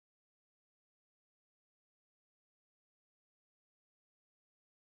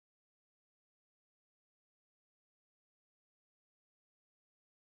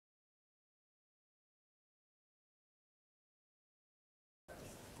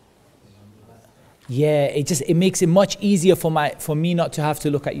Yeah, it makes it much easier for me not to have to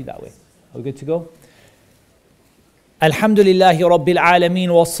look at you that way. Are we good to go? Alhamdulillahi Rabbil Alameen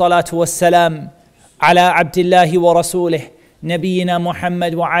wassalatu wassalam ala abdillahi wa rasulih nabiyyina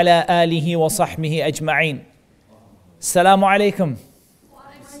Muhammad wa ala alihi wa sahbihi ajma'een. Assalamu alaikum.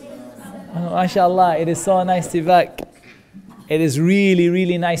 MashaAllah, it is so nice to be back. It is really,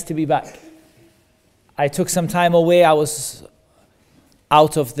 really nice to be back. I took some time away. I was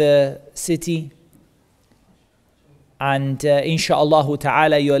out of the city. And insha'Allah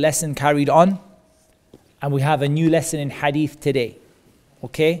ta'ala, your lesson carried on. And we have a new lesson in hadith today.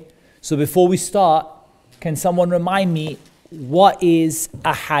 Okay? So before we start, can someone remind me, what is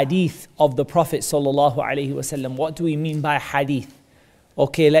a hadith of the Prophet sallallahu alaihi wasallam? What do we mean by hadith?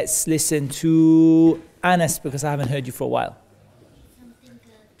 Okay, let's listen to Anas, because I haven't heard you for a while.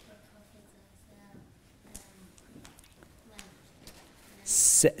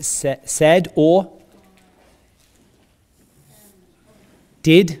 Said or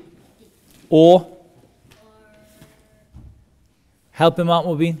did or help him out,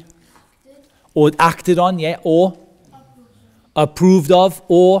 Mubin. Or acted on, yeah, or approved of,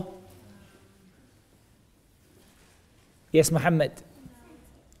 or yes, Muhammad.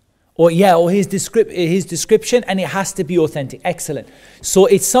 Or his description, and it has to be authentic. Excellent. So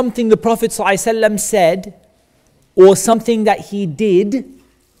it's something the Prophet ﷺ said, or something that he did,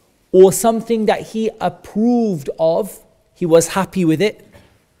 or something that he approved of. He was happy with it.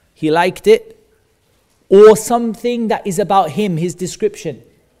 He liked it. Or something that is about him, his description.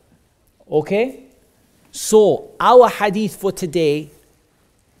 Okay? So, our hadith for today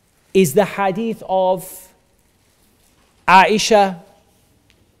is the hadith of Aisha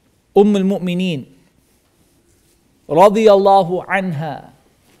al-Mu'mineen radiyallahu anha.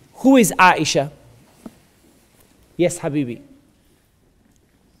 Who is Aisha? Yes, Habibi.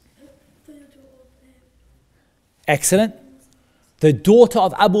 Excellent. The daughter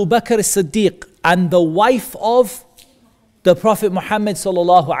of Abu Bakr as-Siddiq and the wife of the Prophet Muhammad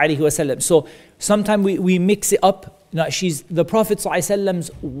sallallahu alaihi wasallam. So sometimes we mix it up. No, she's the Prophet sallallahu alaihi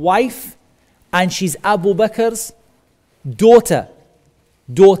wasallam's wife, and she's Abu Bakr's daughter.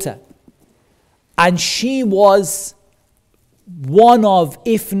 And she was one of,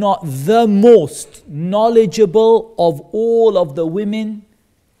 if not the most knowledgeable of all of the women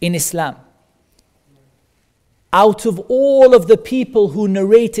in Islam. Out of all of the people who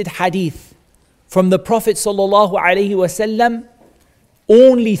narrated hadith from the Prophet sallallahu alaihi wasallam,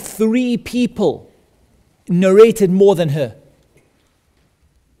 only 3 people narrated more than her.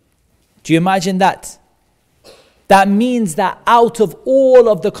 Do you imagine that? That means that out of all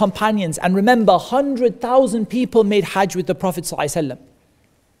of the companions, and remember, 100,000 people made Hajj with the Prophet ﷺ.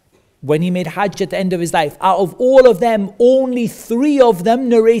 When he made Hajj at the end of his life, out of all of them, only 3 of them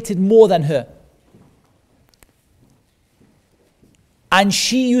narrated more than her. And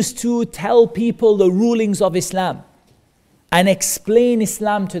she used to tell people the rulings of Islam and explain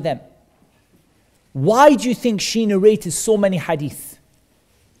Islam to them. Why do you think she narrated so many hadith?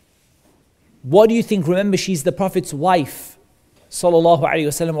 What do you think? Remember, she's the Prophet's wife, sallallahu alaihi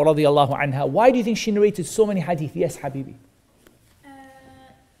wasallam wa radiyallahu anha. Why do you think she narrated so many hadith? Yes, Habibi.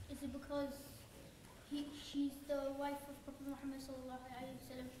 Is it because she's the wife of Prophet Muhammad sallallahu alaihi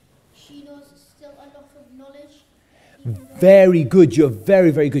wasallam? She knows still a lot of knowledge. Very good. You're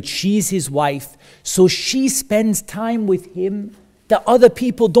very, very good. She's his wife, so she spends time with him that other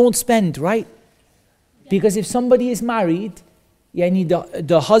people don't spend, right? Because if somebody is married,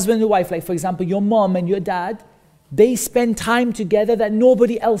 the husband and the wife, like for example, your mom and your dad, they spend time together that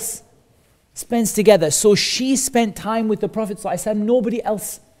nobody else spends together. So she spent time with the Prophet ﷺ. Nobody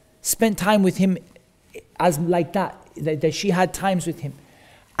else spent time with him as like that she had times with him.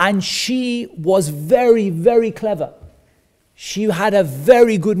 And she was very, very clever. She had a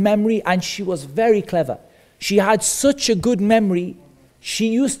very good memory, and she was very clever. She had such a good memory, she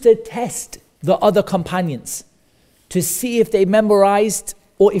used to test the other companions to see if they memorized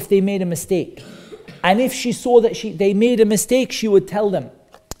or if they made a mistake. And if she saw that they made a mistake, she would tell them,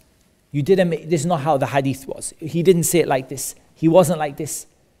 this is not how the hadith was. He didn't say it like this. He wasn't like this.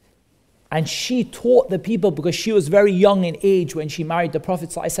 And she taught the people, because she was very young in age when she married the Prophet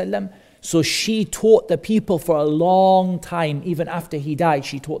ﷺ. So she taught the people for a long time. Even after he died,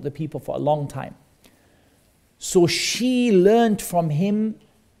 she taught the people for a long time. So she learned from him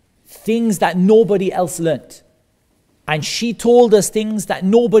things that nobody else learnt. And she told us things that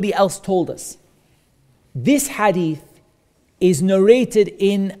nobody else told us. This hadith is narrated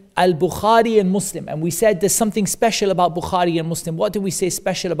in Al-Bukhari and Muslim. And we said there's something special about Bukhari and Muslim. What do we say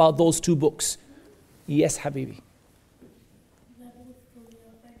special about those 2 books? Yes, Habibi.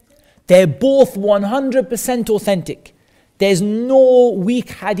 They're both 100% authentic. There's no weak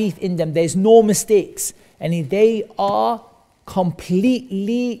hadith in them. There's no mistakes. And they are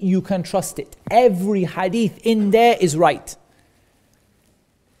completely, you can trust it. Every hadith in there is right.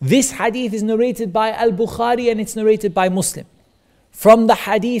 This hadith is narrated by Al-Bukhari and it's narrated by Muslim. From the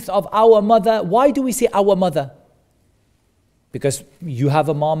hadith of our mother. Why do we say our mother? Because you have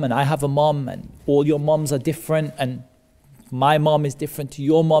a mom and I have a mom and all your moms are different and my mom is different to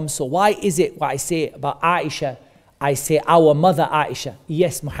your mom. So why is it when I say about Aisha, I say our mother Aisha?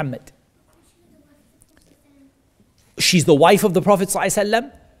 Yes, Muhammad. She's the wife of the Prophet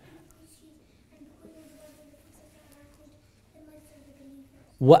ﷺ.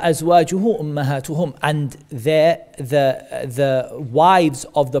 وَأَزْوَاجُهُ أُمَّهَاتُهُمْ. And the wives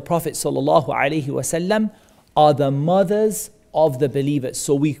of the Prophet ﷺ are the mothers of the believers.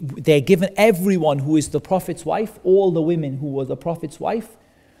 So they're given, everyone who is the Prophet's wife, all the women who were the Prophet's wife,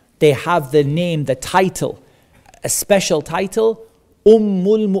 they have the name, the title, a special title,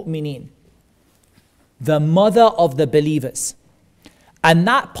 Ummul Mu'mineen, the mother of the believers. And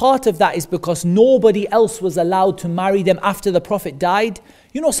that part of that is because nobody else was allowed to marry them after the Prophet died.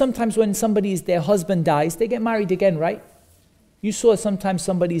 You know, sometimes when their husband dies, they get married again, right? You saw sometimes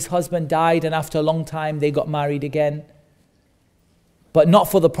somebody's husband died and after a long time they got married again. But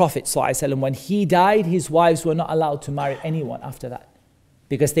not for the Prophet ﷺ. When he died, his wives were not allowed to marry anyone after that.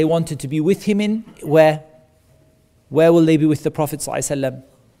 Because they wanted to be with him in where? Where will they be with the Prophet ﷺ?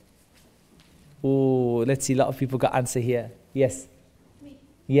 Oh, let's see, a lot of people got answer here. Yes? Me.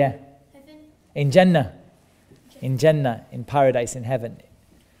 Yeah. Heaven. In Jannah. In Jannah, in paradise, in heaven.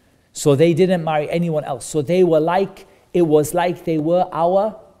 So they didn't marry anyone else. So they were like, it was like they were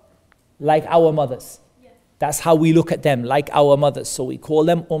our mothers. Yeah. That's how we look at them, like our mothers. So we call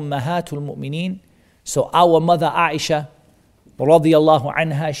them Ummahatul Mu'mineen. So our mother Aisha, radiyallahu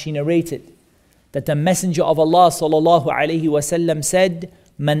anha, she narrated that the Messenger of Allah sallallahu alayhi wasallam said,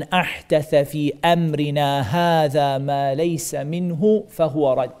 "Man ahdatha fi amrina hadha ma laysa minhu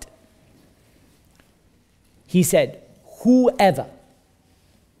fahuwa rad." He said, whoever,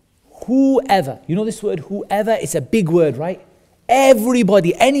 you know this word whoever, it's a big word, right?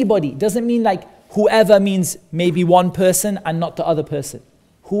 Everybody, anybody, doesn't mean like whoever means maybe one person and not the other person.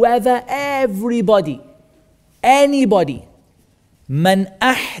 Whoever, everybody, anybody. Man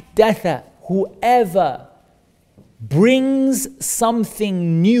ahdatha, whoever brings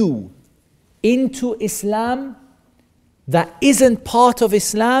something new into Islam that isn't part of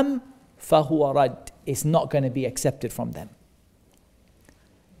Islam, fahuwa rad, is not going to be accepted from them.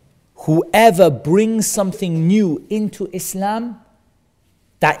 Whoever brings something new into Islam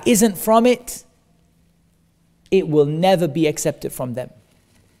that isn't from it, it will never be accepted from them.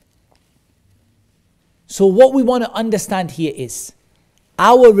 So what we want to understand here is,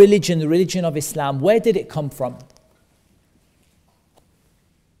 our religion, the religion of Islam, where did it come from?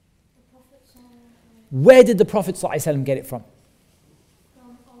 Where did the Prophet ﷺ get it from?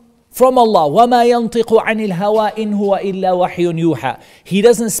 From Allah. وَمَا يَنْطِقُ عَنِ الْهَوَىٰ إِنْ هُوَ إِلَّا وَحْيٌ يُوحَىٰ. He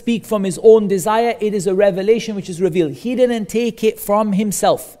doesn't speak from his own desire, it is a revelation which is revealed. He didn't take it from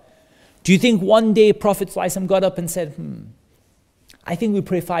himself. Do you think one day Prophet ﷺ got up and said, I think we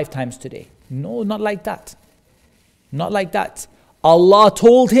pray 5 times today? No, not like that. Not like that. Allah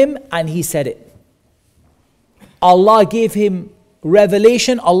told him and he said it. Allah gave him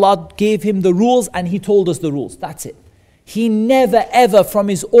revelation, Allah gave him the rules and he told us the rules. That's it. He never ever from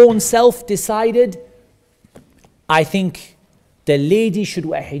his own self decided, I think the lady should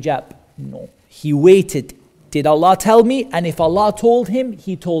wear hijab. No. He waited. Did Allah tell me? And if Allah told him,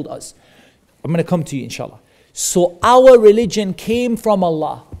 He told us. I'm going to come to you inshallah. So our religion came from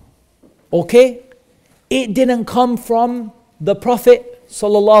Allah. Okay? It didn't come from the Prophet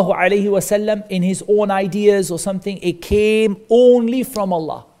sallallahu alaihi wasallam in his own ideas or something. It came only from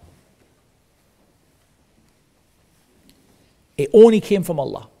Allah. It only came from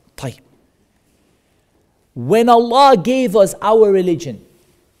Allah. طيب. When Allah gave us our religion,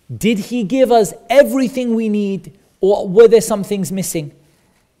 did He give us everything we need, or were there some things missing?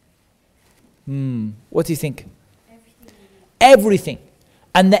 What do you think? Everything.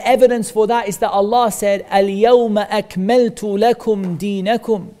 And the evidence for that is that Allah said, الْيَوْمَ أَكْمَلْتُ لَكُمْ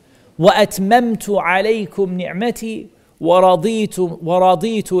دِينَكُمْ وَأَتْمَمْتُ عَلَيْكُمْ نِعْمَتِي وَرَضِيتُ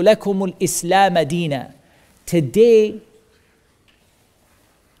لَكُمُ الْإِسْلَامَ دِينًا. Today,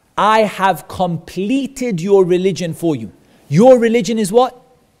 I have completed your religion for you. Your religion is what?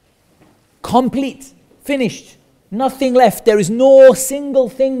 Complete. Finished. Nothing left. There is no single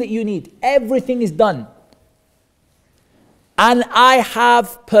thing that you need. Everything is done. And I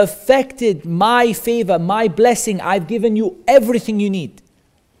have perfected my favor, my blessing. I've given you everything you need.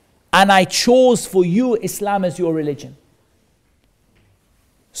 and I chose for you Islam as your religion.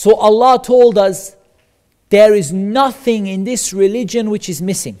 So Allah told us, there is nothing in this religion which is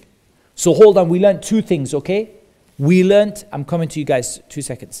missing. So hold on, we learned two things, okay? I'm coming to you guys, 2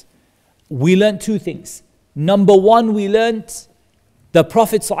 seconds. We learned two things. Number one, we learned the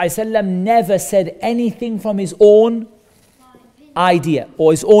Prophet ﷺ never said anything from his own idea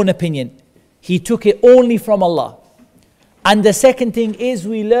or his own opinion. He took it only from Allah. And the second thing is,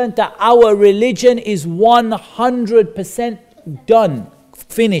 we learned that our religion is 100% done,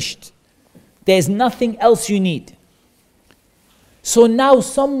 finished. There's nothing else you need. So now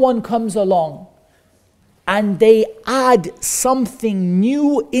someone comes along and they add something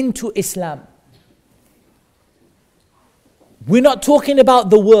new into Islam. We're not talking about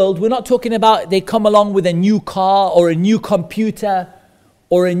the world. We're not talking about they come along with a new car or a new computer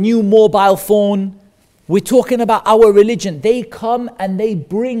or a new mobile phone. We're talking about our religion. They come and they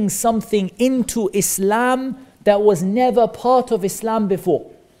bring something into Islam that was never part of Islam before.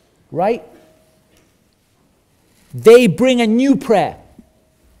 Right? They bring a new prayer.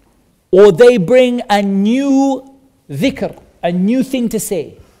 Or they bring a new dhikr, a new thing to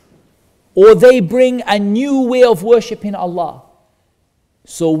say. Or they bring a new way of worshipping Allah.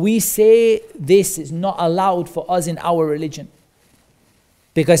 So we say this is not allowed for us in our religion.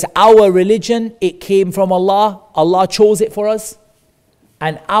 Because our religion, it came from Allah. Allah chose it for us.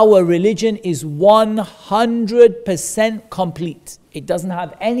 And our religion is 100% complete. It doesn't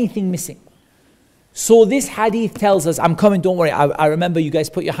have anything missing. So this hadith tells us, I'm coming, don't worry, I remember you guys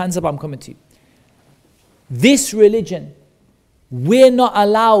put your hands up, I'm coming to you. This religion, we're not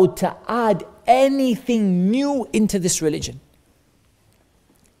allowed to add anything new into this religion.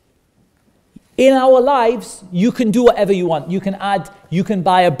 In our lives, you can do whatever you want. You can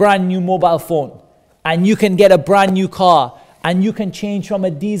buy a brand new mobile phone, and you can get a brand new car, and you can change from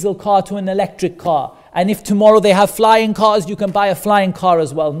a diesel car to an electric car. And if tomorrow they have flying cars, you can buy a flying car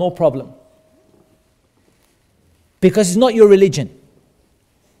as well, no problem. Because it's not your religion.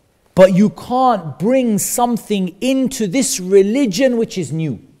 But you can't bring something into this religion which is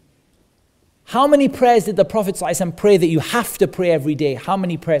new. How many prayers did the Prophet ﷺ pray that you have to pray every day? How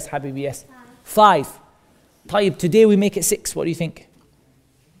many prayers, Habib? Yes? 5. Tayyib, today we make it 6. What do you think?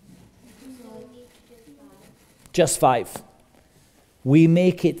 Just 5. We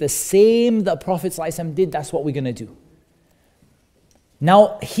make it the same that Prophet ﷺ did. That's what we're going to do.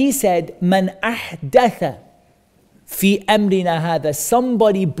 Now, he said, Man ahdatha fi amrina hada.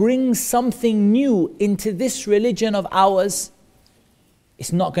 Somebody brings something new into this religion of ours,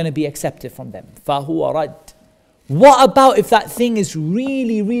 it's not going to be accepted from them. Fahuwa rad. What about if that thing is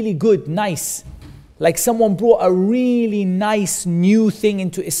really, really good, nice? Like someone brought a really nice new thing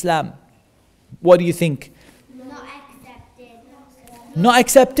into Islam. What do you think? Not accepted. Not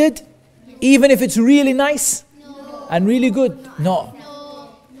accepted? Even if it's really nice? No. And really good? No. No.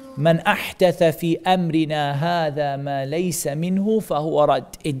 من أحدث في أمرنا هذا ما ليس منه فهو رد.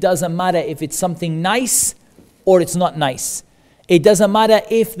 It doesn't matter if it's something nice or it's not nice. It doesn't matter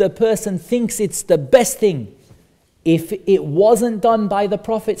if the person thinks it's the best thing. If it wasn't done by the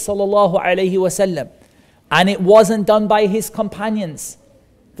Prophet ﷺ and it wasn't done by his companions,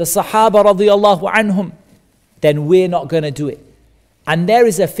 the Sahaba radiyallahu anhum, then we're not going to do it. And there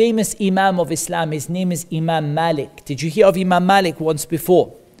is a famous Imam of Islam. His name is Imam Malik. Did you hear of Imam Malik once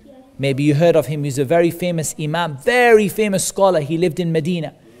before? Maybe you heard of him. He's a very famous Imam, very famous scholar. He lived in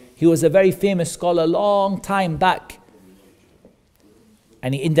Medina. He was a very famous scholar long time back.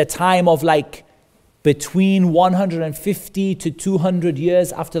 And in the time of like between 150 to 200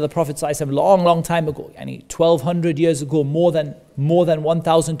 years after the Prophet ﷺ, long time ago, 1200 years ago, more than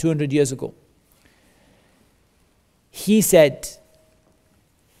 1200 years ago. He said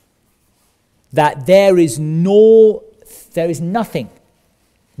that there is nothing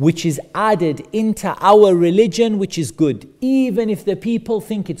which is added into our religion which is good, even if the people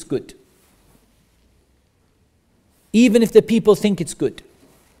think it's good. Even if the people think it's good.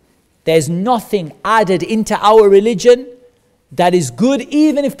 There's nothing added into our religion that is good,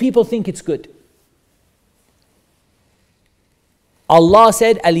 even if people think it's good. Allah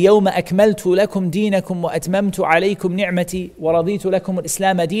said, اليوم أكملت لكم دينكم وأتممت عليكم نعمتي ورضيت لكم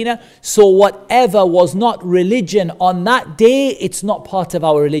الإسلام دينا. So whatever was not religion on that day, it's not part of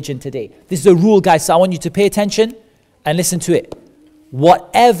our religion today. This is a rule, guys, so I want you to pay attention and listen to it.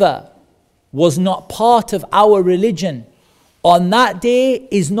 Whatever was not part of our religion on that day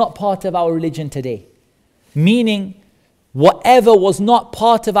is not part of our religion today. Meaning, whatever was not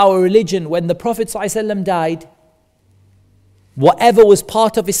part of our religion when the Prophet ﷺ died, whatever was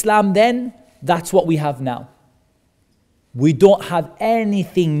part of Islam then, that's what we have now. We don't have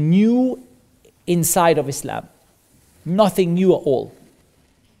anything new inside of Islam. Nothing new at all.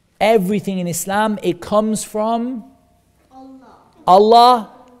 Everything in Islam, it comes from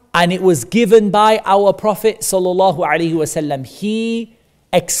Allah, and it was given by our Prophet sallallahu alaihi wasallam. He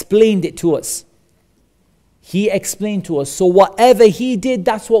explained it to us. He explained to us. So whatever he did,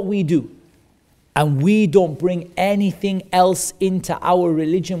 that's what we do. And we don't bring anything else into our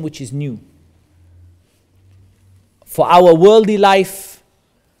religion which is new. For our worldly life,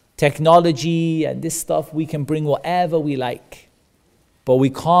 technology and this stuff, we can bring whatever we like. But we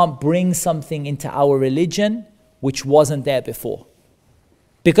can't bring something into our religion which wasn't there before.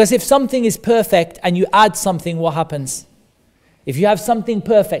 Because if something is perfect and you add something, what happens? If you have something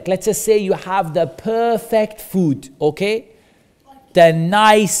perfect, let's just say you have the perfect food, okay? The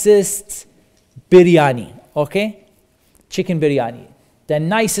nicest biryani, okay? Chicken biryani, the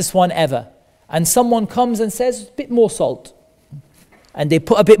nicest one ever. And someone comes and says, a bit more salt. And they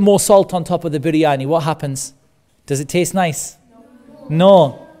put a bit more salt on top of the biryani. What happens? Does it taste nice?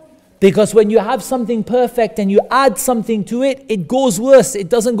 No. Because when you have something perfect and you add something to it, it goes worse. It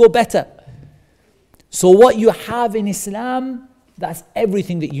doesn't go better. So what you have in Islam, that's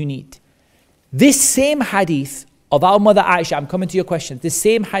everything that you need. This same hadith of our mother Aisha, I'm coming to your question. This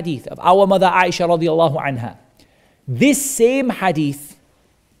same hadith of our mother Aisha radiallahu anha. This same hadith,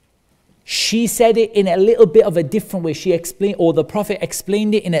 she said it in a little bit of a different way. She explained, or the Prophet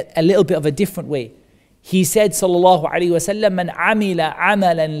explained it in a little bit of a different way. He said, sallallahu alayhi wa sallam, "Man amila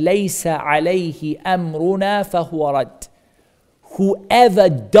amalan laysa alayhi amruna fahuwa rad." Whoever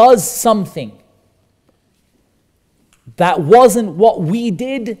does something that wasn't what we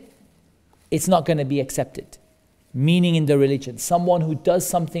did, it's not going to be accepted. Meaning in the religion. Someone who does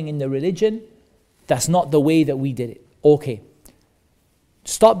something in the religion, that's not the way that we did it. Okay.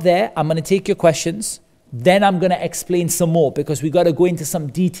 Stop there. I'm going to take your questions. Then I'm going to explain some more because we got to go into some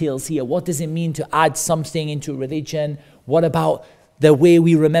details here. What does it mean to add something into religion? What about the way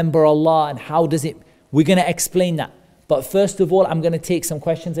we remember Allah and how does it... We're going to explain that. But first of all, I'm going to take some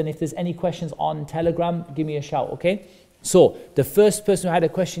questions, and if there's any questions on Telegram, give me a shout, okay? So, the first person who had a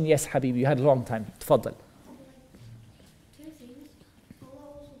question, yes, Habib, you had a long time. Tfaddal. Two things. Allah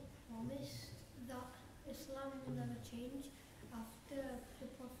also promised that Islam will never change after the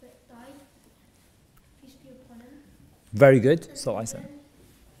Prophet died. Peace be upon him. Very good. So I said.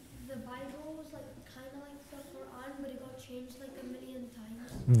 The Bible was kind of like the Quran, but it got changed like a million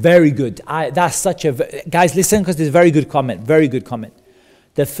times. Very good. That's such a... Guys, listen, because there's a very good comment. Very good comment.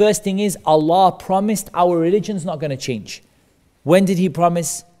 The first thing is, Allah promised our religion's not going to change. When did He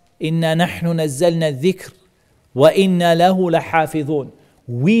promise? إِنَّا نَحْنُ نَزَّلْنَا الذِّكْرِ وَإِنَّا لَهُ لَحَافِظُونَ.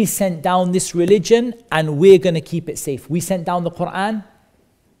 We sent down this religion and we're going to keep it safe. We sent down the Quran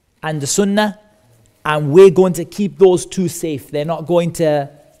and the Sunnah, and we're going to keep those two safe. They're not going to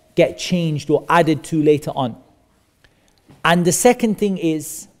get changed or added to later on. And the second thing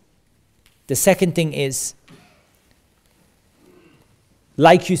is,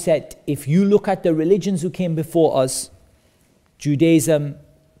 like you said, if you look at the religions who came before us, Judaism,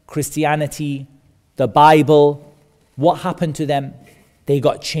 Christianity, the Bible, what happened to them? They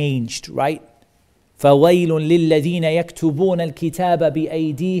got changed, right? فَوَيْلٌ لِلَّذِينَ يَكْتُبُونَ الْكِتَابَ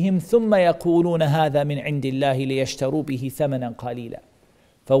بِأَيْدِيهِمْ ثُمَّ يَقُولُونَ هَذَا مِنْ عِنْدِ اللَّهِ لِيَشْتَرُوا بِهِ ثَمَنًا قَلِيلًا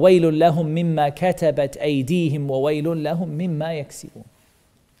فَوَيْلٌ لَهُمْ مِمَّا كَتَبَتْ أَيْدِيهِمْ وَوَيْلٌ لَهُمْ مِمَّا يَكْسِبُونَ.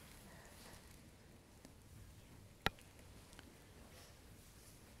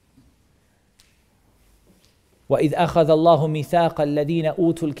 وَإِذْ أَخَذَ اللَّهُ مِيثَاقَ الَّذِينَ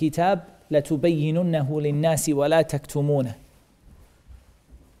أُوتُوا الْكِتَابَ لَتُبَيِّنُنَّهُ لِلنَّاسِ وَلَا تَكْتُمُونَهُ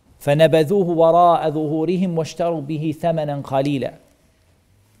فَنَبَذُوهُ وَرَاءَ ظُهُورِهِمْ وَاشْتَرُوا بِهِ ثَمَنًا قَلِيلًا.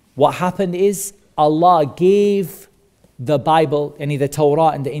 What happened is, Allah gave the Bible, the Torah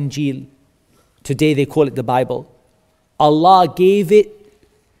and the Injil, today they call it the Bible, Allah gave it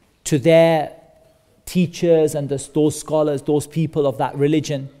to their teachers and those scholars, those people of that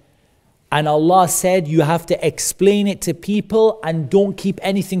religion. And Allah said, you have to explain it to people and don't keep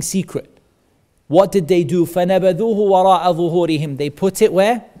anything secret. What did they do? فَنَبَذُوهُ وَرَاءَ ظُهُورِهِمْ. They put it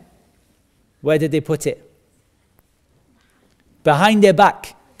where? Where did they put it? Behind their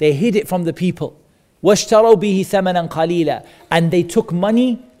back. They hid it from the people. وَاشْتَرَوْا بِهِ ثَمَنًا قَلِيلًا. And they took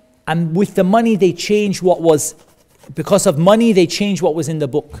money, and with the money they changed what was, because of money they changed what was in the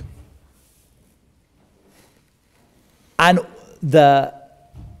book. And the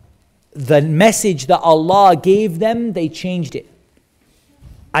message that Allah gave them, they changed it.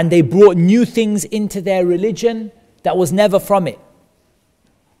 And they brought new things into their religion that was never from it.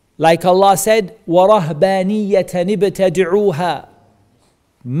 Like Allah said, وَرَهْبَانِيَّةً ابْتَدِعُوهَا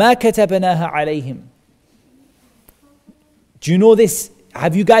مَا كَتَبْنَاهَا عَلَيْهِمْ. Do you know this?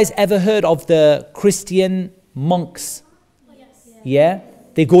 Have you guys ever heard of the Christian monks? Yeah?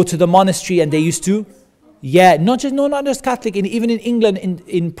 They go to the monastery and they used to, not just Catholic, even in England,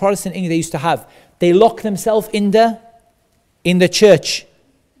 in Protestant England, they used to have. They lock themselves in the church,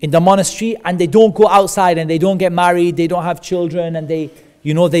 in the monastery, and they don't go outside, and they don't get married, they don't have children, and they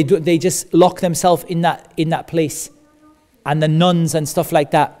just lock themselves in that place. And the nuns and stuff like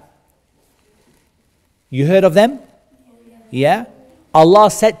that. You heard of them? Yeah?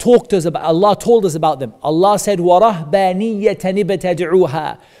 Allah told us about them. Allah said, وَرَهْبَانِيَّةً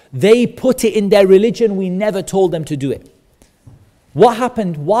ابْتَدْعُوهَا. They put it in their religion, we never told them to do it. What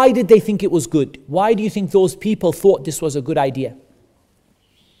happened? Why did they think it was good? Why do you think those people thought this was a good idea?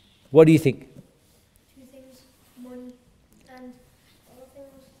 What do you think? Two things, money and other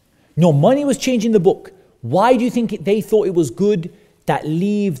things. No, money was changing the book. Why do you think they thought it was good that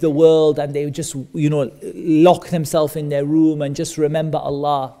leave the world and they would just, lock themselves in their room and just remember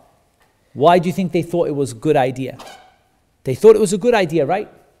Allah? Why do you think they thought it was a good idea? They thought it was a good idea, right?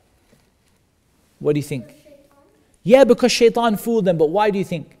 What do you think? Yeah, because shaitan fooled them, but why do you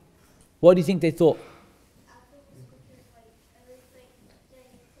think? What do you think they thought?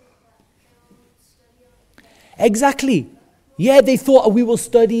 Exactly. Yeah, they thought we will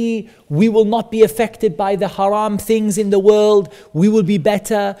study, we will not be affected by the haram things in the world, we will be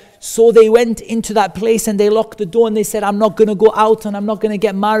better. So they went into that place and they locked the door and they said, I'm not going to go out and I'm not going to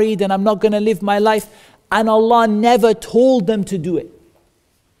get married and I'm not going to live my life. And Allah never told them to do it.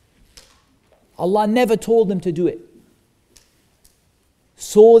 Allah never told them to do it.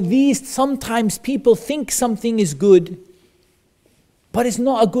 So sometimes people think something is good, but it's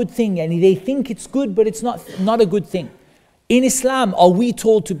not a good thing. And they think it's good, but it's not a good thing. In Islam, are we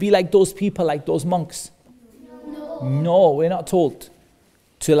told to be like those people, like those monks? No, we're not told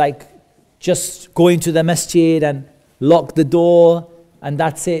to just go into the masjid and lock the door and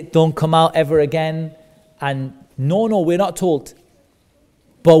that's it, don't come out ever again. And no, we're not told.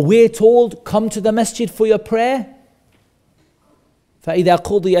 But we're told, come to the masjid for your prayer. فَإِذَا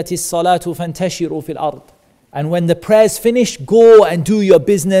قُضِيَتِ الصَّلَاةُ فَانْتَشِرُوا فِي الْأَرْضِ. And when the prayer's finished, go and do your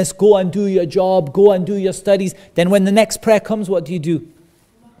business, go and do your job, go and do your studies. Then when the next prayer comes, what do?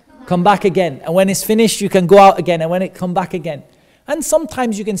 Come back again. And when it's finished, you can go out again. And when it come back again. And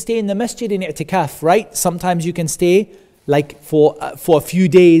sometimes you can stay in the masjid in i'tikaf, right? Sometimes you can stay for a few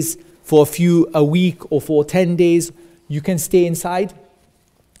days, a week, or for 10 days. You can stay inside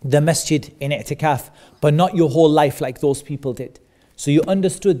the masjid in i'tikaf, but not your whole life like those people did. So you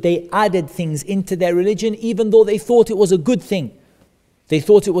understood they added things into their religion even though they thought it was a good thing. They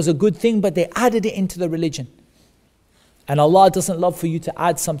thought it was a good thing, but they added it into the religion. And Allah doesn't love for you to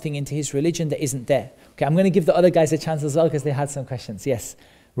add something into His religion that isn't there. Okay, I'm going to give the other guys a chance as well because they had some questions. Yes.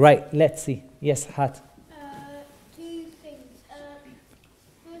 Right, let's see. Yes, Hat. Two things.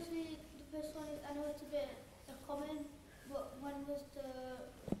 Firstly, the first one is, I know it's a bit common, but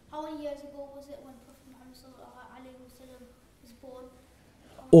how many years ago was it when Prophet Muhammad sallallahu alaihi wasallam was born?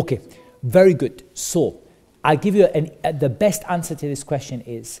 Okay, very good. So, I'll give you the best answer to this question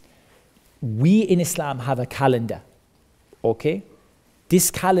is, we in Islam have a calendar, okay? This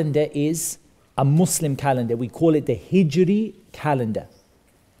calendar is a Muslim calendar. We call it the Hijri calendar.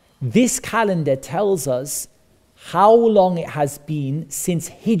 This calendar tells us how long it has been since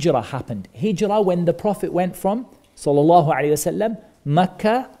Hijrah happened. Hijrah, when the Prophet went from, sallallahu alaihi wasallam,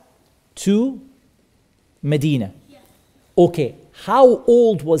 Mecca to Medina. Okay, how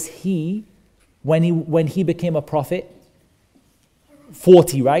old was he when he became a prophet?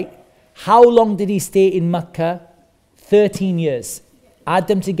 40, right? How long did he stay in Mecca? 13 years. Add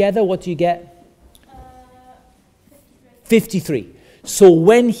them together, what do you get? 53. So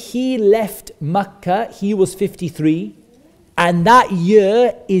when he left Mecca, he was 53. And that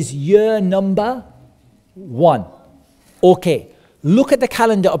year is year number 1. Okay, look at the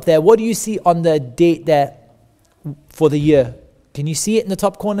calendar up there. What do you see on the date there for the year? Can you see it in the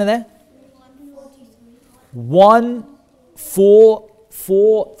top corner there?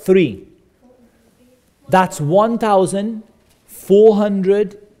 1443. That's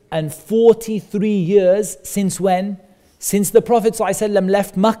 1,443 years since when? Since the Prophet ﷺ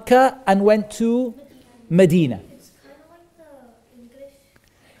left Mecca and went to Medina. It's kind of like the English.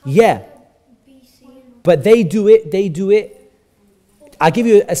 Yeah. BC. But they do it. I'll give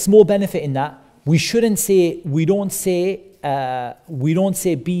you a small benefit in that. We don't say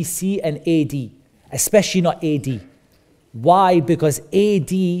BC and AD, especially not AD. Why? Because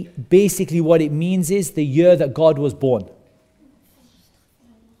AD, basically what it means is the year that God was born.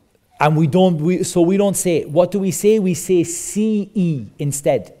 And we don't say, what do we say? We say CE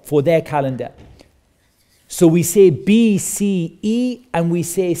instead for their calendar. So we say BCE and we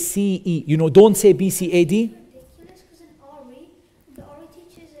say CE. You know, don't say BCAD. Ridiculous because in RE, the RE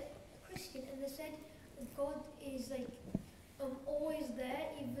teachers are Christian and they said God is like always there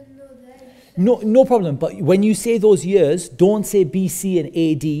even though they're No problem. But when you say those years, don't say BC and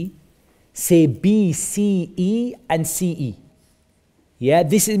AD. Say BCE and CE. Yeah,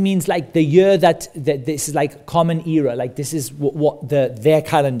 means like the year that this is like common era. Like this is what their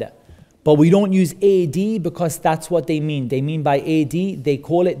calendar. But we don't use AD because that's what they mean. They mean by AD, they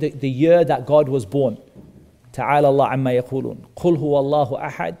call it the year that God was born. تعالى الله عما يقولون قل هو الله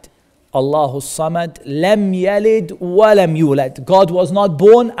أحد الله الصمد لم يلد ولم يولد. God was not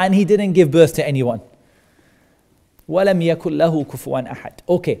born and he didn't give birth to anyone. ولم يكن له كفوا أحد.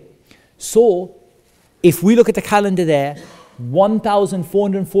 Okay, so if we look at the calendar there,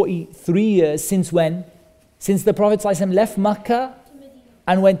 1,443 years since when? Since the Prophet ﷺ left Makkah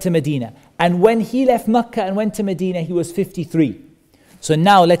and went to Medina. And when he left Makkah and went to Medina, he was 53. So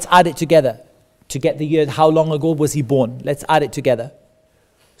now let's add it together to get the year. How long ago was he born? Let's add it together.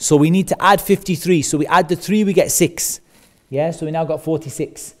 So we need to add 53. So we add the 3, we get 6. Yeah, so we now got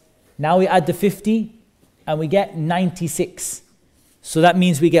 46. Now we add the 50 and we get 96. So that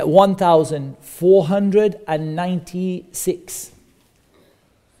means we get 1,496.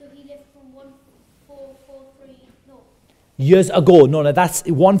 So he lived from 1443, no. Years ago. No, that's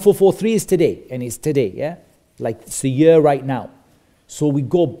 1443 is today. And it's today, yeah? Like it's the year right now. So we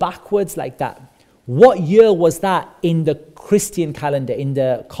go backwards like that. What year was that in the Christian calendar, in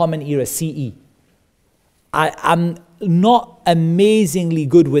the common era, CE? I'm not amazingly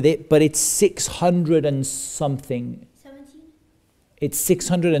good with it, but it's 600 and something. 17? It's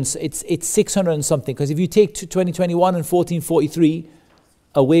 600 and it's 600 and something. Because if you take 2021 and 1443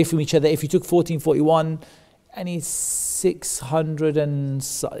 away from each other, if you took 1441 and it's 600 and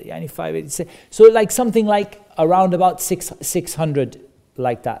any 586, so like something like around about 600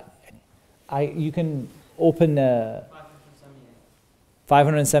 like that. You can open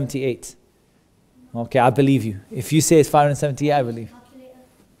 578. Okay, I believe you. If you say it's 578, I believe.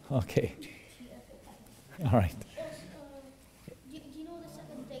 Okay. All right. Do you know the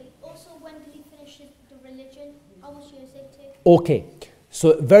second thing? Also, when did he finish the religion? How much years did it take? Okay.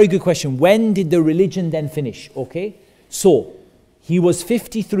 So, very good question. When did the religion then finish? Okay. So, he was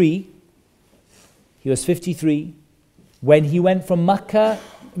 53. He was 53 when he went from Mecca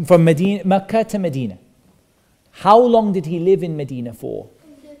to Medina. How long did he live in Medina for?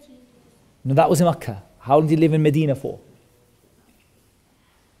 13. No, that was in Mecca. How long did he live in Medina for?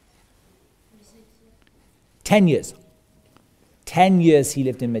 10 years. 10 years he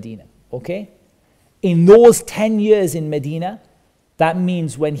lived in Medina. Okay? In those 10 years in Medina, that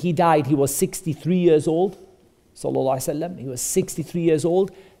means when he died, he was 63 years old. Sallallahu Alaihi Wasallam. He was 63 years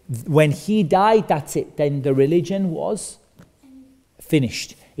old. When he died, that's it. Then the religion was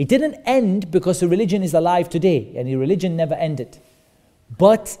finished. It didn't end because the religion is alive today, and the religion never ended.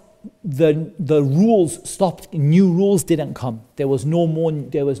 But the rules stopped. New rules didn't come. There was no more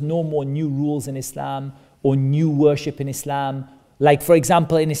new rules in Islam or new worship in Islam. Like for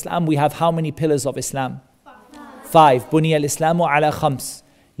example, in Islam we have how many pillars of Islam? 5. Buniya al-Islamu ala khams.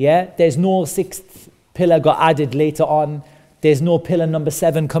 Yeah, there's no 6th pillar got added later on. There's no pillar number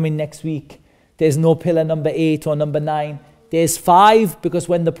 7 coming next week. There's no pillar number 8 or number 9. There's 5 because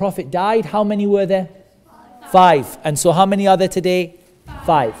when the Prophet died, how many were there? 5. And so how many are there today?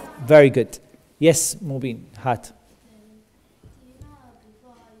 5. Very good. Yes, Mubin, Hat.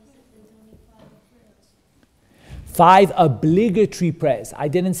 5 obligatory prayers. I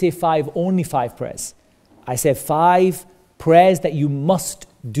didn't say 5, only 5 prayers. I said 5 prayers that you must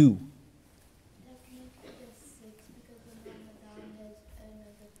do.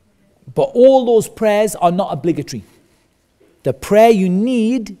 But all those prayers are not obligatory. The prayer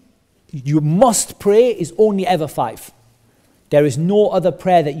you must pray is only ever 5. There is no other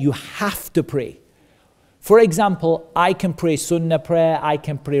prayer that you have to pray. For example, I can pray sunnah prayer, I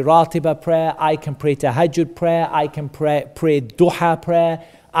can pray ratiba prayer, I can pray tahajjud prayer, I can pray duha prayer,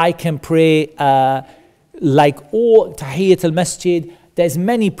 I can pray tahiyyat al-masjid. There's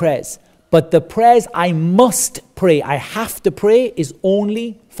many prayers. But the prayers I must pray, I have to pray, is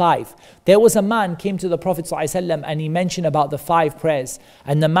only 5. There was a man came to the Prophet ﷺ and he mentioned about the 5 prayers.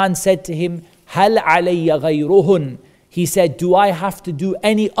 And the man said to him, Hal alayya ghayruhun. He said, do I have to do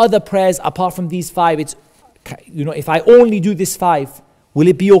any other prayers apart from these 5? It's, if I only do this 5, will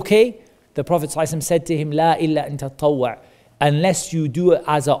it be okay? The Prophet ﷺ said to him, La illa anta tawwa. Unless you do it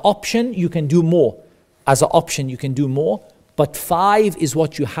as an option, you can do more. As an option, you can do more. But 5 is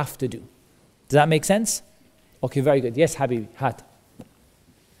what you have to do. Does that make sense? Okay, very good. Yes, Habibi, Hat.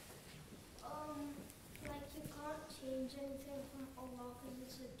 Like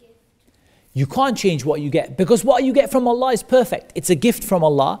You can't change what you get because what you get from Allah is perfect. It's a gift from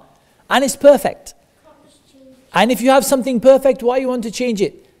Allah and it's perfect. And if you have something perfect, why you want to change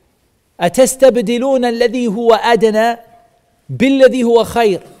it? أَتَسْتَبْدِلُونَ الَّذِي هُوَ أَدْنَى بِالَّذِي هُوَ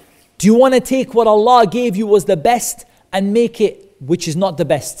خَيْرٌ. Do you want to take what Allah gave you was the best and make it which is not the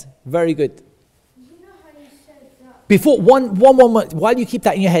best? Very good. Before one moment, while you keep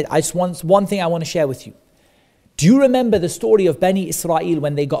that in your head, I just want one thing I want to share with you. Do you remember the story of Bani Israel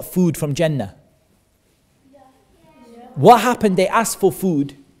when they got food from Jannah? What happened? They asked for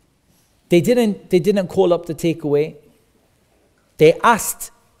food. They didn't call up the takeaway. They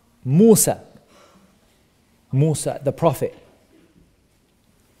asked Musa, the prophet,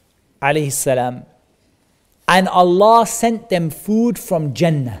 alayhi salam, and Allah sent them food from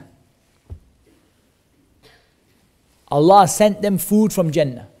Jannah. Allah sent them food from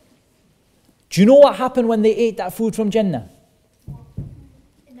Jannah. Do you know what happened when they ate that food from Jannah?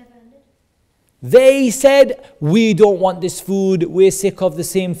 It never ended. They said, we don't want this food. We're sick of the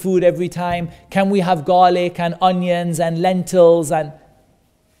same food every time. Can we have garlic and onions and lentils? And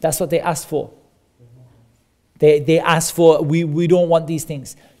that's what they asked for. They asked for, we don't want these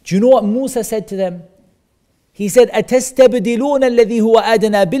things. Do you know what Musa said to them? He said, أَتَسْتَبْدِلُونَ الَّذِي هُوَ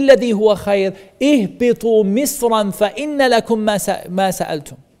أَدْنَى بِالَّذِي هُوَ خَيْرٌ اهْبِطُوا مِصْرًا فَإِنَّ لَكُمْ مَا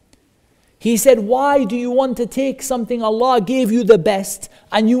سَأَلْتُمْ. He said, why do you want to take something Allah gave you the best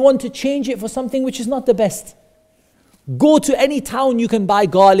and you want to change it for something which is not the best? Go to any town, you can buy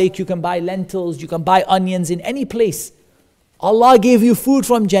garlic, you can buy lentils, you can buy onions in any place. Allah gave you food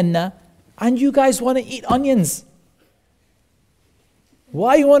from Jannah and you guys want to eat onions.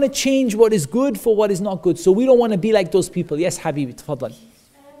 Why you want to change what is good for what is not good? So we don't want to be like those people. Yes, Habibi, tafadhal. Given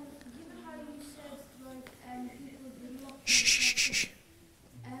how you said like people do not Shh.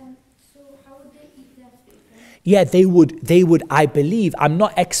 so how would they eat their food then? Yeah, they would, I believe, I'm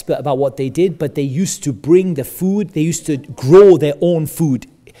not expert about what they did, but they used to bring the food, they used to grow their own food.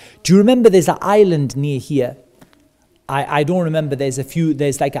 Do you remember there's an island near here? I don't remember,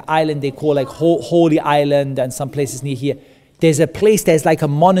 there's like an island they call like Holy Island and some places near here. There's a place, there's like a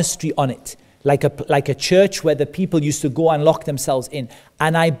monastery on it, like a church where the people used to go and lock themselves in.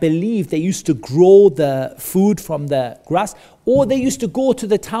 And I believe they used to grow the food from the grass, or they used to go to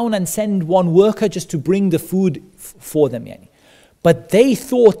the town and send one worker just to bring the food for them. Yani. But they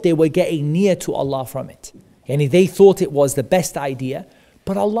thought they were getting near to Allah from it. Yani they thought it was the best idea,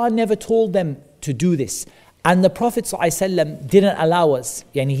 but Allah never told them to do this. And the Prophet ﷺ didn't allow us,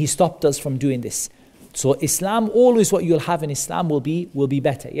 yani he stopped us from doing this. So Islam, always what you'll have in Islam will be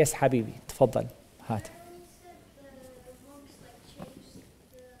better. Yes, Habibi, tafadhal. Hat.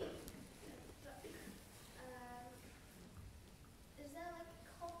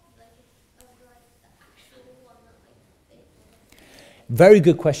 Very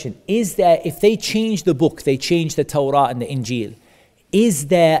good question. Is there, if they change the book, they change the Torah and the Injil, is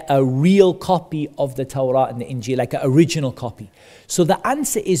there a real copy of the Torah and the Injil, like an original copy? So the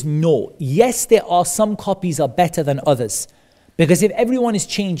answer is no. Yes, there are some copies are better than others. Because if everyone is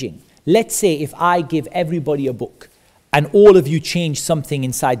changing, let's say if I give everybody a book and all of you change something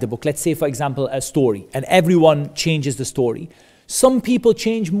inside the book, let's say for example a story, and everyone changes the story. Some people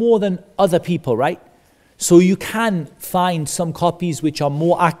change more than other people, right? So you can find some copies which are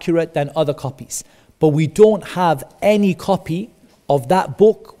more accurate than other copies. But we don't have any copy of that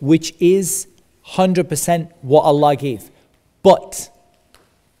book which is 100% what Allah gave. But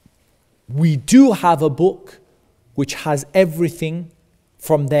we do have a book which has everything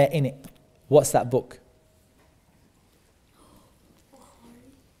from there in it. What's that book?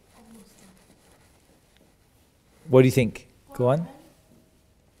 What do you think? Go on.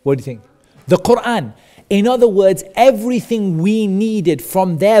 What do you think? The Quran. In other words, everything we needed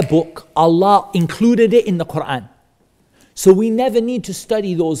from their book, Allah included it in the Quran. So we never need to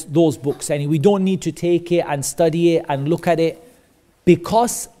study those books. And we don't need to take it and study it and look at it.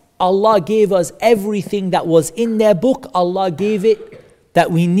 Because Allah gave us everything that was in their book, Allah gave it that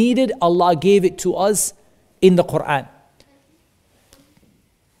we needed, Allah gave it to us in the Quran.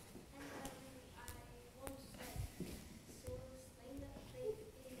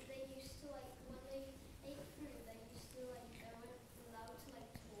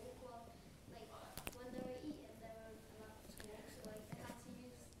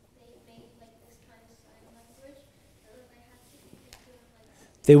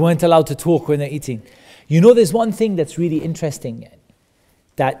 They weren't allowed to talk when they're eating. You know, there's one thing that's really interesting,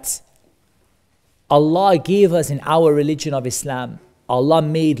 that Allah gave us in our religion of Islam. Allah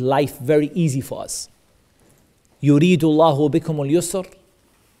made life very easy for us. يُرِيدُ اللَّهُ بِكُمُ الْيُسْرَ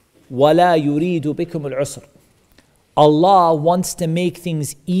وَلَا يُرِيدُ بِكُمُ الْعُسْرَ. Allah wants to make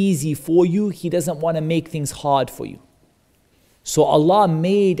things easy for you. He doesn't want to make things hard for you. So Allah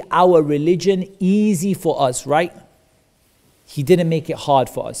made our religion easy for us, right? He didn't make it hard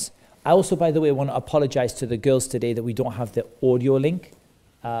for us. I also, by the way, want to apologize to the girls today that we don't have the audio link.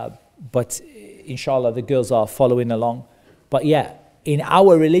 But inshallah, the girls are following along. But yeah, in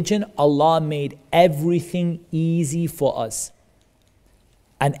our religion, Allah made everything easy for us.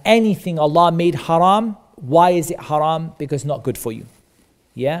 And anything Allah made haram, why is it haram? Because it's not good for you.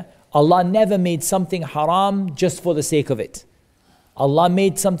 Yeah? Allah never made something haram just for the sake of it. Allah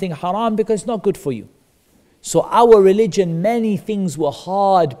made something haram because it's not good for you. So our religion, many things were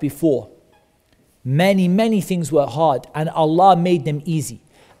hard before. Many things were hard, and Allah made them easy.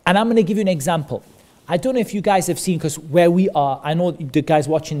 And I'm going to give you an example. I don't know if you guys have seen, because where we are, I know the guys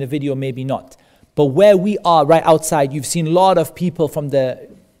watching the video maybe not, but where we are right outside, you've seen a lot of people from the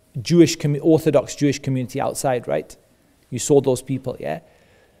Orthodox Jewish community outside, right? You saw those people, yeah?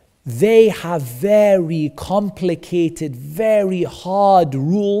 They have very complicated, very hard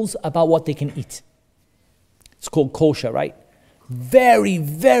rules about what they can eat. It's called kosher, right?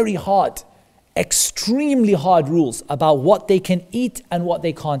 Very hard, extremely hard rules about what they can eat and what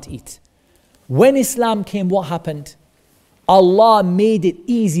they can't eat. When Islam came, what happened? Allah made it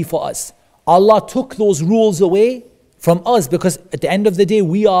easy for us. Allah took those rules away from us, because at the end of the day,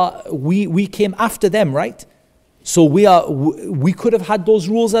 we came after them, right? So we could have had those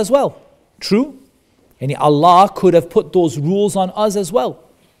rules as well. True? And Allah could have put those rules on us as well.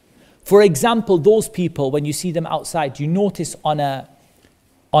 For example, those people, when you see them outside, you notice on a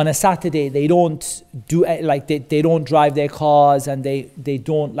Saturday, they don't do, like, they don't drive their cars, and they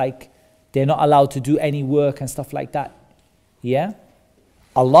don't, like, they're not allowed to do any work and stuff like that. Yeah?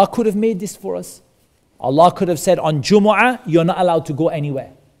 Allah could have made this for us. Allah could have said, on Jumu'ah, you're not allowed to go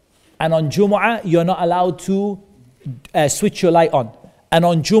anywhere. And on Jumu'ah, you're not allowed to switch your light on. And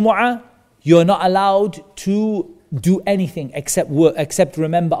on Jumu'ah, you're not allowed to do anything except work, except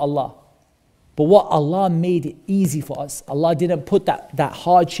remember Allah. But what Allah made it easy for us. Allah didn't put that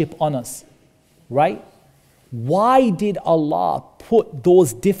hardship on us, right? Why did Allah put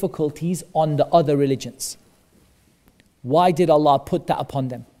those difficulties on the other religions? Why did Allah put that upon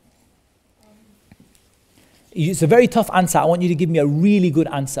them? It's a very tough answer. I want you to give me a really good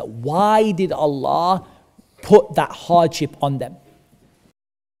answer. Why did Allah put that hardship on them?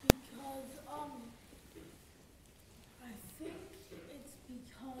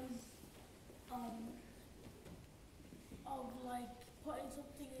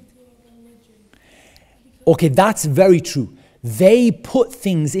 Okay, that's very true. They put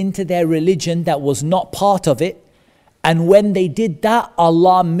things into their religion that was not part of it, and when they did that,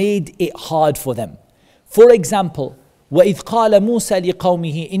 Allah made it hard for them. For example, وَإِذْ قَالَ مُوسَى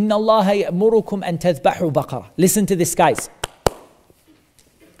لِقَوْمِهِ إِنَّ اللَّهَ يَأْمُرُكُمْ أَن تَذْبَحُوا بَقَرَةً. Listen to this, guys.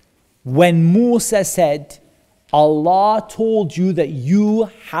 When Musa said, Allah told you that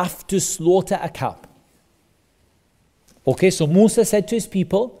you have to slaughter a cow. Okay, so Musa said to his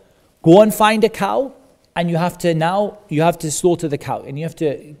people, go and find a cow, and you have to slaughter the cow, and you have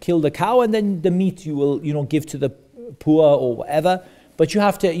to kill the cow, and then the meat you will, give to the poor or whatever. But you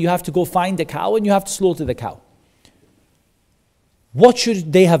have to go find the cow, and you have to slaughter the cow. What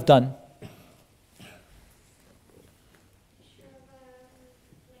should they have done?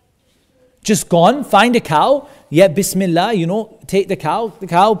 Just gone, find a cow, yeah, Bismillah, take the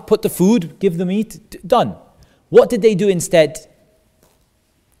cow, put the food, give the meat, done. What did they do instead?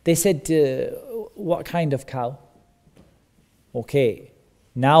 They said, what kind of cow? Okay,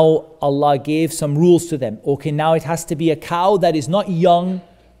 now Allah gave some rules to them. Okay, now it has to be a cow that is not young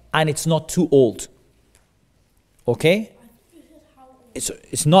and it's not too old. Okay?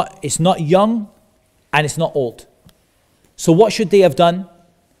 It's not young and it's not old. So what should they have done?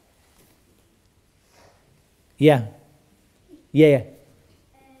 Yeah.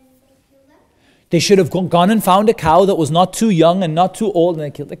 They should have gone and found a cow that was not too young and not too old, and they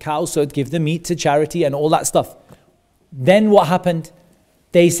killed the cow, so it'd give the meat to charity and all that stuff. Then what happened?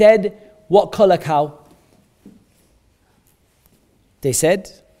 They said, what color cow? They said,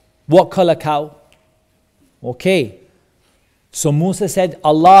 what color cow? Okay. So Musa said,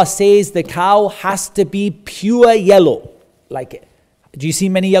 Allah says the cow has to be pure yellow. Like, do you see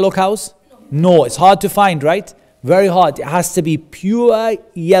many yellow cows? No, it's hard to find, right? Very hard. It has to be pure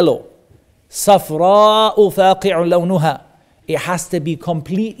yellow. صَفْرَاءُ فَاقِعُ لَوْنُهَا. It has to be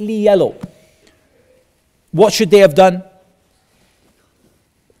completely yellow. What should they have done?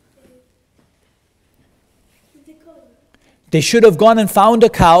 They should have gone and found a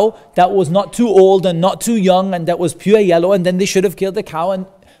cow that was not too old and not too young and that was pure yellow, and then they should have killed the cow,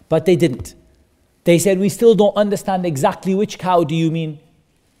 but they didn't. They said, we still don't understand exactly which cow do you mean.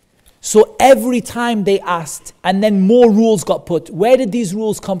 So every time they asked, and then more rules got put. Where did these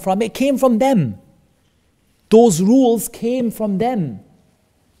rules come from? It came from them. Those rules came from them.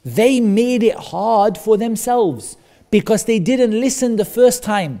 They made it hard for themselves because they didn't listen the first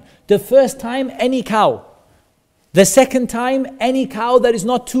time. The first time, any cow. The second time, any cow that is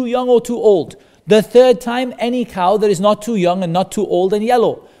not too young or too old. The third time, any cow that is not too young and not too old and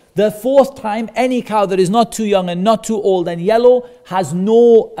yellow. The fourth time, any cow that is not too young and not too old and yellow, has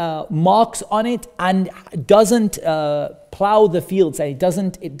no marks on it and doesn't plow the fields, and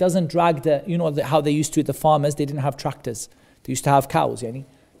it doesn't drag how they used to, the farmers, they didn't have tractors. They used to have cows,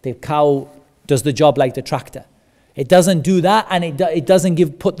 the cow does the job like the tractor. It doesn't do that, and it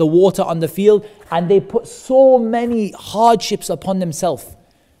doesn't put the water on the field, and they put so many hardships upon themselves.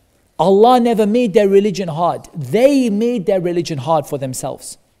 Allah never made their religion hard. They made their religion hard for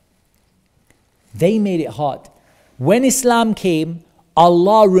themselves. They made it hard. When Islam came,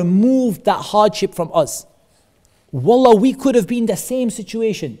 Allah removed that hardship from us. Wallah, we could have been the same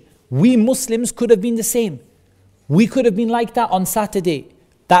situation. We Muslims could have been the same. We could have been like that on Saturday.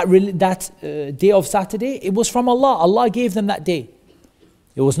 That day of Saturday, it was from Allah. Allah gave them that day.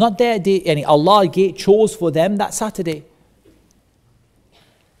 It was not their day. Allah chose for them that Saturday.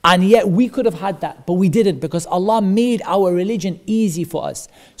 And yet we could have had that, but we didn't, because Allah made our religion easy for us.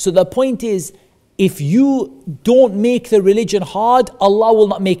 So the point is, if you don't make the religion hard, Allah will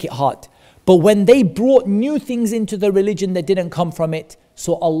not make it hard. But when they brought new things into the religion that didn't come from it,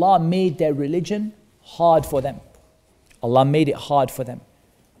 so Allah made their religion hard for them. Allah made it hard for them.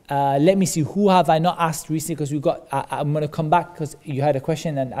 Let me see, who have I not asked recently? Because I'm going to come back because you had a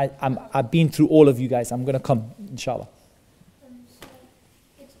question, and I've been through all of you guys. I'm going to come, inshallah. So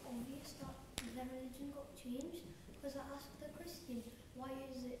it's obvious that their religion got changed, because I asked the Christian, why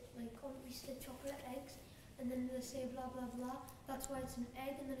is it like on Easter chocolate eggs, and then they say blah blah blah, that's why it's an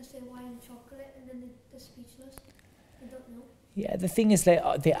egg, and then they say why in chocolate, and then they're speechless. I don't know. Yeah, the thing is, they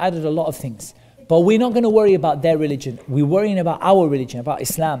added a lot of things. But we're not going to worry about their religion. We're worrying about our religion, about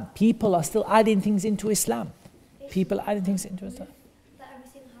Islam. People are still adding things into Islam. People are adding things into Islam. That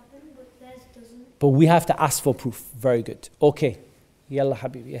everything happened, but theirs doesn't. But we have to ask for proof. Very good. Okay. Yalla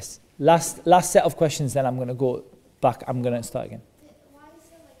Habib, yes. Last set of questions, then I'm going to go back. I'm going to start again. Why is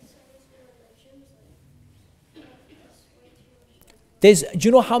there like so many religions? Do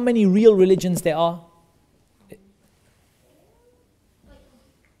you know how many real religions there are?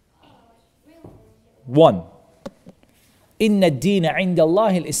 One. Inna ad-deena 'inda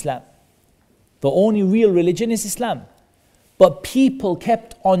Allah al-Islam. The only real religion is Islam. But people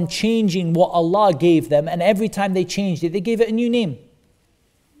kept on changing what Allah gave them, and every time they changed it, they gave it a new name.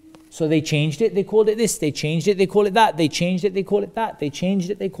 So they changed it, they called it this. They changed it, they call it that. They changed it, they call it that. They changed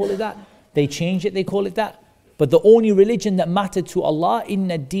it, they call it that. They changed it, they call it that. But the only religion that mattered to Allah,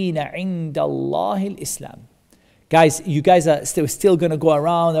 inna ad-deena 'inda Allah al-Islam. Guys, you guys are still going to go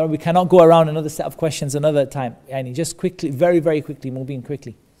around, or we cannot go around another set of questions another time. Yani just quickly, very, very quickly, Mubin,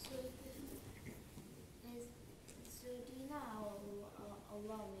 quickly. So do you know how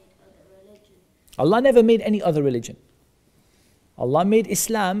Allah made other religion? Allah never made any other religion. Allah made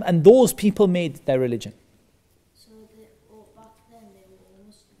Islam, and those people made their religion. So back then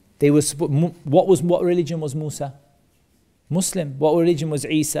they were Muslims. What religion was Musa? Muslim. What religion was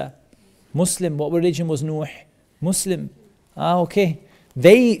Isa? Muslim. What religion was Nuh? Muslim. Okay.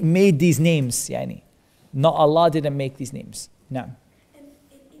 They made these names, yani. Not Allah didn't make these names. No. In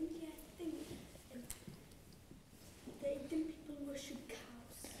India, I think the Indian people worship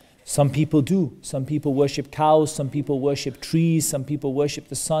cows. Some people do. Some people worship cows, some people worship trees, some people worship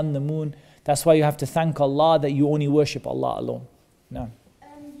the sun, the moon. That's why you have to thank Allah that you only worship Allah alone. No.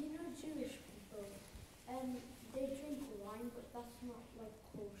 Jewish people, they drink wine, but that's not like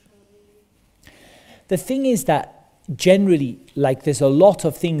kosher. The thing is that generally, like there's a lot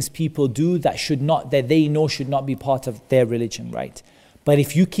of things people do that they know should not be part of their religion, right? But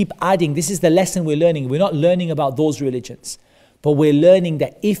if you keep adding, this is the lesson we're learning. We're not learning about those religions, but we're learning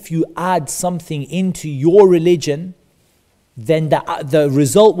that if you add something into your religion, then the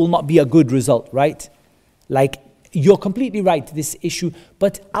result will not be a good result, right? Like, you're completely right, this issue.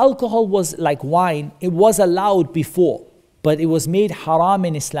 But alcohol was like wine. It was allowed before, but it was made haram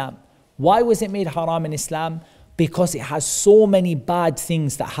in Islam. Why was it made haram in Islam? Because it has so many bad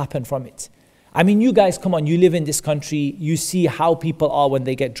things that happen from it. I mean, you guys, come on, you live in this country, you see how people are when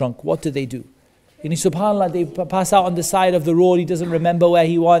they get drunk. What do? SubhanAllah, they pass out on the side of the road, he doesn't remember where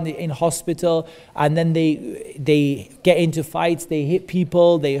he was, in hospital, and then they get into fights, they hit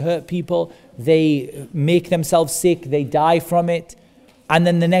people, they hurt people, they make themselves sick, they die from it, and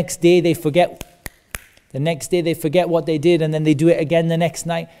then the next day they forget The next day they forget what they did and then they do it again the next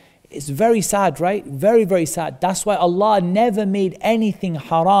night. It's very sad, right? Very, very sad. That's why Allah never made anything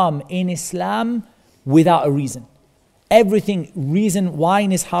haram in Islam without a reason. Reason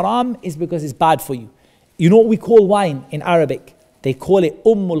wine is haram is because it's bad for you. You know what we call wine in Arabic? They call it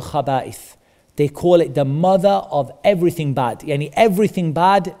Ummul Khaba'ith. They call it the mother of everything bad. Yani everything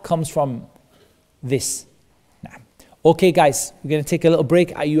bad comes from this. Nah. Okay guys, we're going to take a little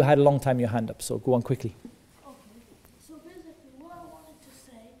break. You had a long time your hand up, so go on quickly. Okay. So basically what I wanted to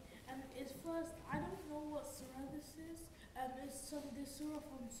say is first, I don't know what surah this is. It's this surah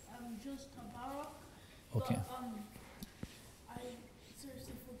from Juz Tabarak. Okay. But, I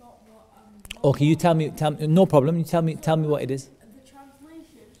seriously forgot what Okay, you tell me, no problem. You tell me what it is. the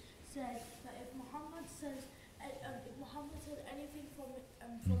translation said that if Muhammad says anything from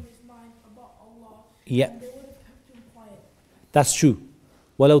his mind about Allah, Yeah. they would have kept him quiet. That's true.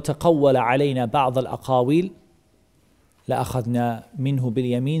 وَلَوْ تَقَوَّلَ عَلَيْنَا بَعْضَ الْأَقَاوِيلِ لَأَخَذْنَا مِنْهُ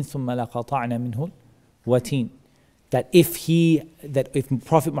بِالْيَمِينِ ثُمَّ لَقَطَعْنَا مِنْهُ الْوَتِينَ. That if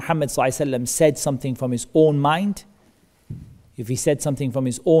Prophet Muhammad ﷺ said something from his own mind,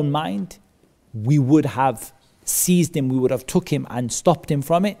 we would have seized him, we would have took him and stopped him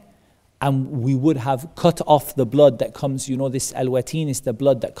from it, and we would have cut off the blood that comes, this al-watin is the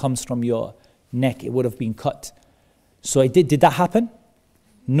blood that comes from your neck. It would have been cut. So did that happen?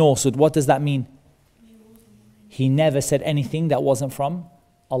 No. So what does that mean? He never said anything that wasn't from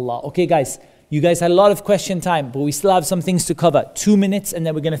Allah. Okay guys, you guys had a lot of question time, but we still have some things to cover. 2 minutes and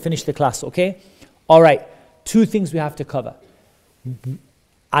then we're going to finish the class, okay? All right, 2 things we have to cover.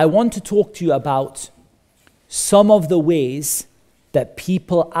 I want to talk to you about some of the ways that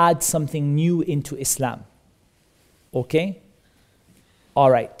people add something new into Islam. Okay? All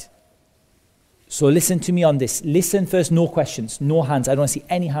right. So listen to me on this. Listen first, no questions, no hands. I don't see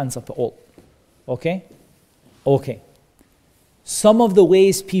any hands up at all. Okay? Okay. Some of the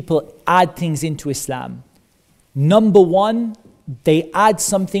ways people add things into Islam. Number 1, they add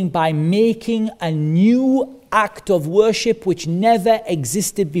something by making a new act of worship which never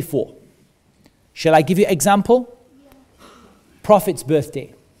existed before. Shall I give you an example? Prophet's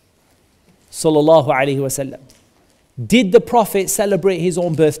birthday. Sallallahu Alaihi Wasallam. Did the Prophet celebrate his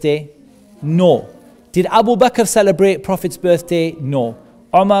own birthday? No. Did Abu Bakr celebrate Prophet's birthday? No.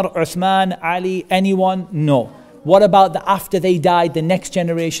 Umar, Uthman, Ali, anyone? No. What about after they died, the next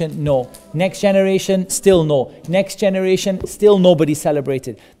generation? No. Next generation? Still no. Next generation? Still nobody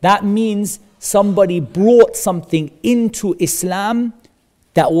celebrated. That means somebody brought something into Islam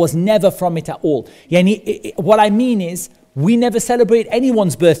that was never from it at all. What I mean is, we never celebrate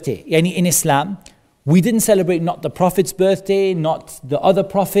anyone's birthday. In Islam, we didn't celebrate not the Prophet's birthday, not the other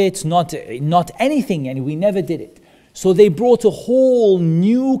prophets, not anything. We never did it. So they brought a whole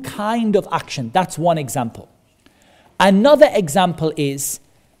new kind of action. That's one example. Another example is,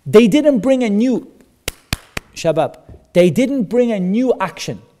 they didn't bring a new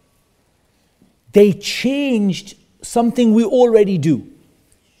action. They changed something we already do.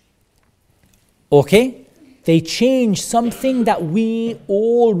 Okay? They changed something that we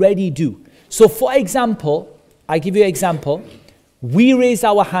already do. So for example, I give you an example. We raise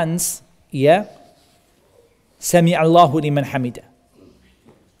our hands, Sami Allahu liman hamida.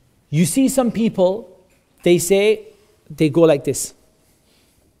 You see some people, they go like this.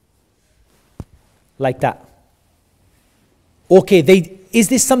 Like that. Okay, is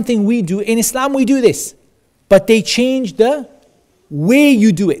this something we do? In Islam we do this. But they change the way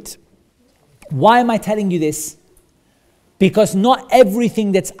you do it. Why am I telling you this? Because not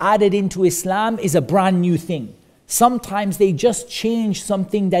everything that's added into Islam is a brand new thing. Sometimes they just change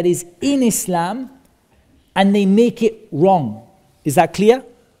something that is in Islam and they make it wrong. Is that clear?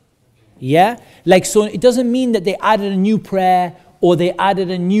 Yeah? So it doesn't mean that they added a new prayer or they added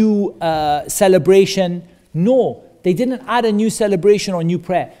a new celebration. No, they didn't add a new celebration or new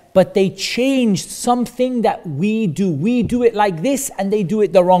prayer. But they changed something that we do. We do it like this and they do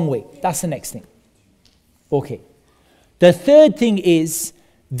it the wrong way. That's the next thing. Okay. The third thing is,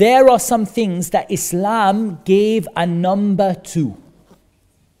 there are some things that Islam gave a number to.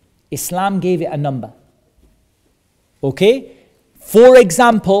 Islam gave it a number. Okay? For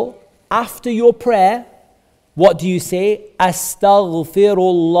example, after your prayer, what do you say?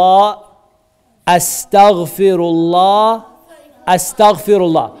 Astaghfirullah, Astaghfirullah,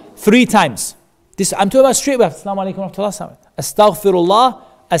 Astaghfirullah. 3 times. This I'm talking about straight away. Assalamu alaikum wa rahmatullah. Astaghfirullah,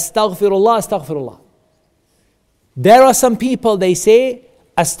 Astaghfirullah, Astaghfirullah. There are some people, they say,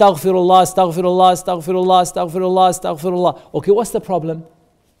 Astaghfirullah, Astaghfirullah, Astaghfirullah, Astaghfirullah, Astaghfirullah. Okay, what's the problem?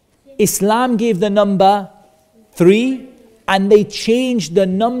 Islam gave the number 3 and they changed the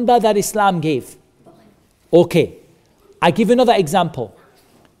number that Islam gave. Okay, I give another example.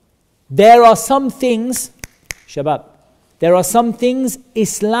 There are some things, Shabab, there are some things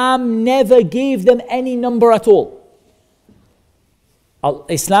Islam never gave them any number at all.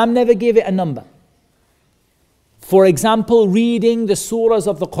 Islam never gave it a number. For example, reading the surahs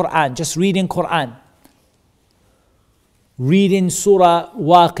of the Quran, just reading Quran. Reading Surah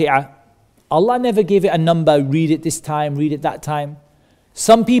Waqi'ah. Allah never gave it a number, read it this time, read it that time.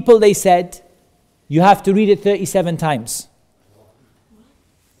 Some people, they said, you have to read it 37 times.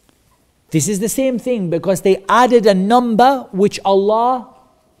 This is the same thing because they added a number which Allah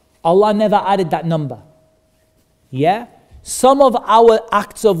never added that number. Yeah? Some of our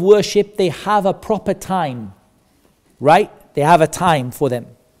acts of worship, they have a proper time. Right? They have a time for them.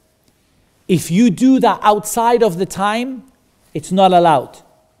 If you do that outside of the time, it's not allowed.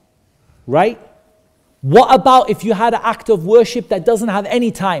 Right? What about if you had an act of worship that doesn't have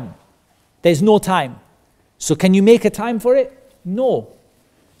any time? There's no time. So can you make a time for it? No.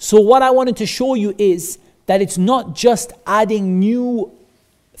 So what I wanted to show you is that it's not just adding new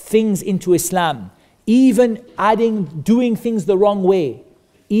things into Islam. Even doing things the wrong way.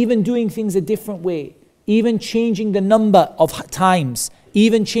 Even doing things a different way. Even changing the number of times.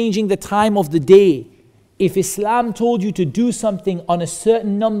 Even changing the time of the day. If Islam told you to do something on a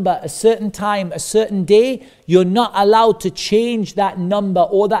certain number, a certain time, a certain day, you're not allowed to change that number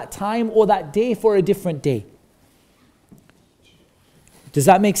or that time or that day for a different day. Does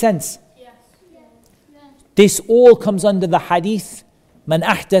that make sense? Yes. This all comes under the hadith. من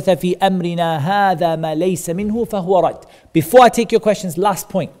أحدث في أمرنا هذا ما ليس منه فهو رد. Before I take your questions, last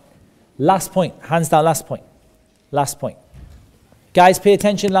point. Last point. Hands down, last point. Last point. Guys, pay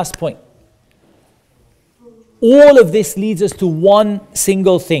attention, last point. All of this leads us to one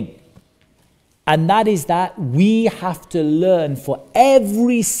single thing. And that is that we have to learn for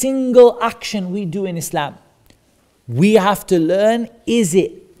every single action we do in Islam. We have to learn, is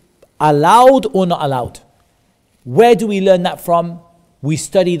it allowed or not allowed? Where do we learn that from? We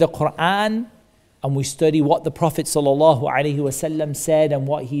study the Quran and we study what the Prophet ﷺ said and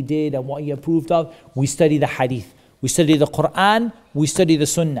what he did and what he approved of. We study the hadith. We study the Quran, we study the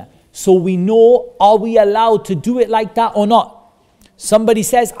Sunnah. So we know, are we allowed to do it like that or not? Somebody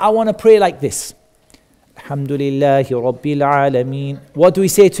says, I want to pray like this. Alhamdulillahi Rabbil Alameen. What do we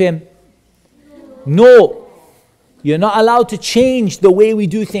say to him? No. You're not allowed to change the way we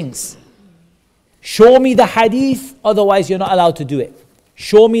do things. Show me the hadith, otherwise you're not allowed to do it.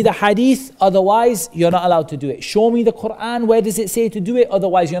 Show me the hadith, otherwise you're not allowed to do it. Show me the Quran, where does it say to do it,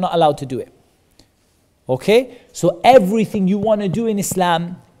 otherwise you're not allowed to do it. Okay? So everything you want to do in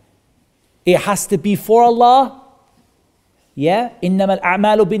Islam, it has to be for Allah. Yeah? إِنَّمَا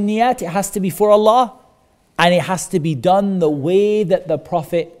الْأَعْمَالُ بِالنِّيَّاتِ. It has to be for Allah. And it has to be done the way that the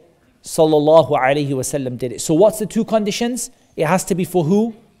Prophet ﷺ did it. So what's the two conditions? It has to be for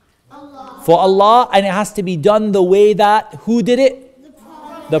who? Allah. For Allah. And it has to be done the way that, who did it?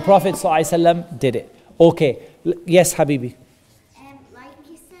 The Prophet ﷺ did it. Okay. Yes, Habibi. Like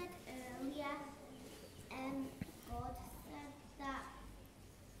you said earlier, God said that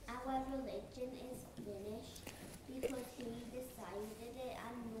our religion is finished because He decided it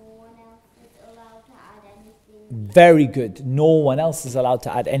and no one else is allowed to add anything. Very good. No one else is allowed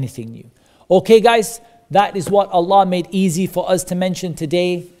to add anything new. Okay, guys, that is what Allah made easy for us to mention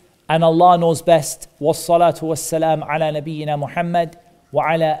today. And Allah knows best. Wassalatu wassalam ala nabiyyina Muhammad wa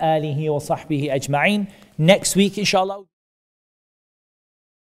ala alihi wa sahbihi ajma'in. Next week, inshallah.